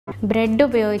Bread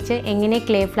ഉപയോഗിച്ച് എങ്ങനെ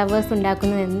clay flowers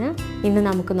ഉണ്ടാക്കുന്നുവെന്ന് ഇന്ന്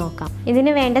നമുക്ക് നോക്കാം.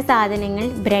 ഇതിന് വേണ്ട സാധനങ്ങൾ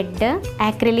bread,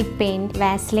 acrylic paint,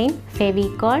 Vaseline,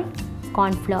 Fevicol,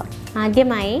 cornflour.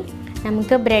 ആദ്യമായി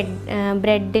നമുക്ക്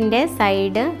ബ്രെഡിൻ്റെ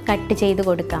സൈഡ് കട്ട് ചെയ്ത്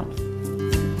കൊടുക്കാം.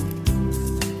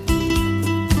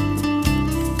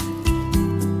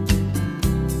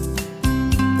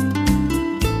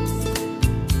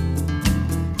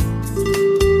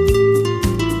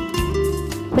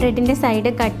 ബ്രെഡിൻ്റെ സൈഡ്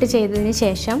കട്ട് ചെയ്തതിന്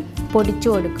ശേഷം പൊടിച്ചു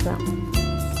കൊടുക്കുക.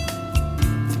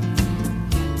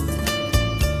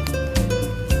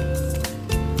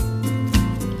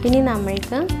 ഇനി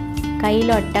നമ്മൾക്ക് കയ്യിൽ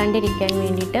ഒട്ടാണ്ടിരിക്കാൻ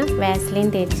വേണ്ടിയിട്ട് വാസ്ലൈൻ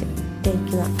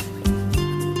തേക്കുക.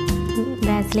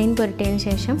 വാസ്ലൈൻ പുരട്ടിയതിന്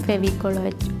ശേഷം ഫെവിക്കോൾ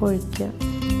ഒഴിക്കുക.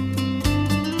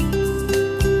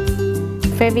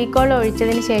 ഫെവിക്കോൾ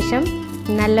ഒഴിച്ചതിന് ശേഷം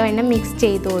നല്ലവണ്ണം മിക്സ്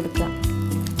ചെയ്ത് കൊടുക്കുക.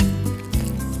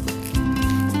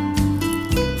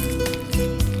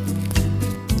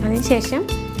 അതിനുശേഷം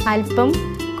അല്പം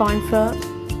കോൺഫ്ലോർ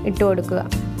ഇട്ട് കൊടുക്കുക.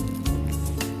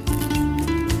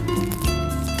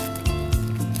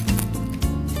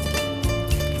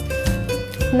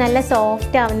 നല്ല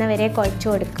സോഫ്റ്റ് ആവുന്ന വരെ കുഴച്ച്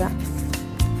കൊടുക്കുക.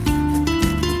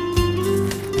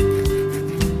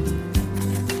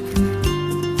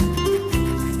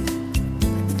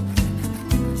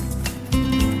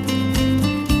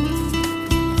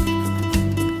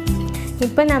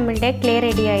 ഇപ്പോൾ നമ്മളുടെ ക്ലേ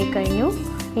റെഡി ആയി കഴിഞ്ഞു.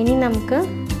 ഇനി നമുക്ക്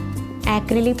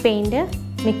ആക്രിലിക് പെയിൻറ്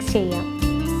മിക്സ് ചെയ്യാം.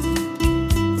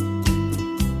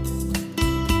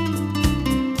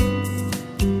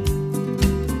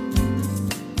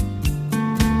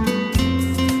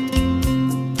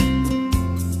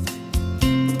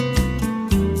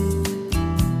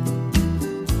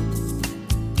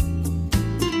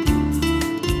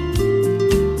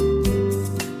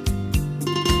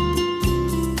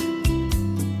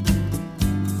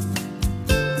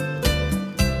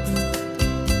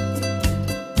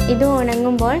 ഇത്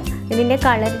ഉണങ്ങുമ്പോൾ ഇതിൻ്റെ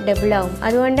കളർ ഡബിൾ ആവും.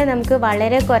 അതുകൊണ്ട് നമുക്ക്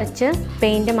വളരെ കുറച്ച്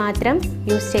പെയിൻറ് മാത്രം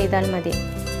യൂസ് ചെയ്താൽ മതി.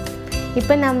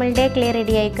 ഇപ്പം നമ്മളുടെ ക്ലേ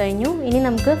റെഡി ആയി കഴിഞ്ഞു. ഇനി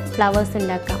നമുക്ക് ഫ്ലവേഴ്സ്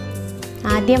ഉണ്ടാക്കാം.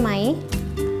 ആദ്യമായി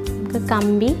നമുക്ക്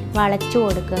കമ്പി വളച്ചു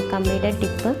കൊടുക്കുക. കമ്പിയുടെ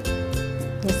ടിപ്പ്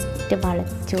ജസ്റ്റ്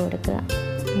വളച്ചു കൊടുക്കുക.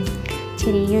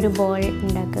 ചെറിയൊരു ബോൾ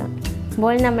ഉണ്ടാക്കുക.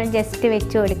 ബോൾ നമ്മൾ ജസ്റ്റ്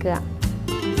വെച്ച് കൊടുക്കുക.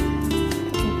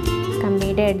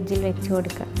 കമ്പിയുടെ എഡ്ജിൽ വെച്ച്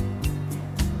കൊടുക്കുക.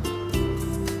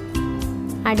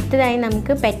 അടുത്തതായി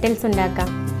നമുക്ക് പെറ്റൽസ് ഉണ്ടാക്കാം.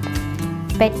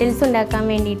 പെറ്റൽസ് ഉണ്ടാക്കാൻ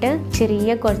വേണ്ടിയിട്ട്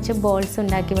ചെറിയ കുറച്ച് ബോൾസ്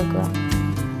ഉണ്ടാക്കി വെക്കുക.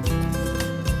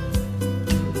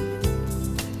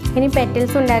 ഇനി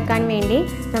പെറ്റൽസ് ഉണ്ടാക്കാൻ വേണ്ടി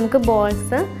നമുക്ക്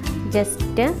ബോൾസ്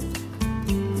ജസ്റ്റ്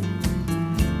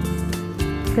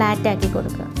ഫ്ലാറ്റ് ആക്കി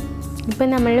കൊടുക്കുക. ഇപ്പം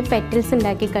നമ്മൾ പെറ്റൽസ്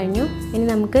ഉണ്ടാക്കി കഴിഞ്ഞു. ഇനി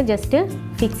നമുക്ക് ജസ്റ്റ്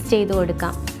ഫിക്സ് ചെയ്ത്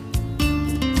കൊടുക്കാം.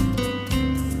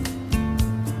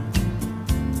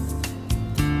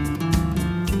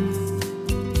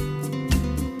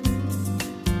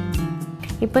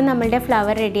 ഇപ്പം നമ്മളുടെ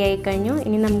ഫ്ലവർ റെഡി ആയി കഴിഞ്ഞു.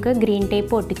 ഇനി നമുക്ക് ഗ്രീൻ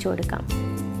ടേപ്പ് ഒട്ടിച്ചു കൊടുക്കാം.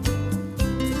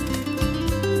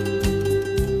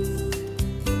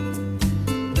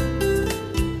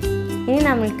 ഇനി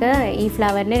നമുക്ക് ഈ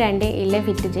ഫ്ലവറിന് 2 ഇല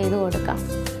ഫിറ്റ് ചെയ്ത് കൊടുക്കാം.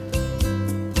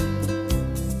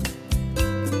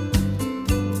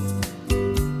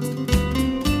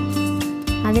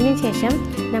 അതിനുശേഷം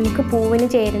നമുക്ക് പൂവിന്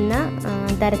ചേരുന്ന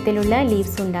തരത്തിലുള്ള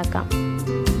ലീവ്സ് ഉണ്ടാക്കാം.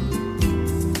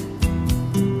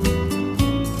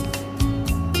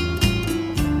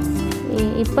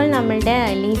 ഇപ്പോൾ നമ്മളുടെ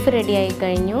ലീഫ് റെഡി ആയി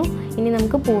കഴിഞ്ഞു. ഇനി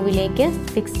നമുക്ക് പൂവിലേക്ക്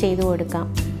ഫിക്സ് ചെയ്ത് കൊടുക്കാം.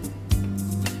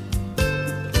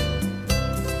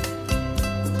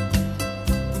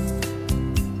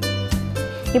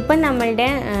 ഇപ്പം നമ്മളുടെ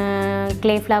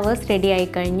ക്ലേ ഫ്ലവേഴ്സ് റെഡി ആയി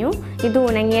കഴിഞ്ഞു. ഇത്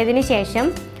ഉണങ്ങിയതിന് ശേഷം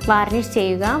വാർണിഷ്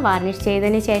ചെയ്യുക. വാർണിഷ്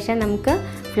ചെയ്തതിന് ശേഷം നമുക്ക്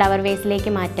ഫ്ലവർ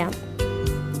വേസിലേക്ക് മാറ്റാം.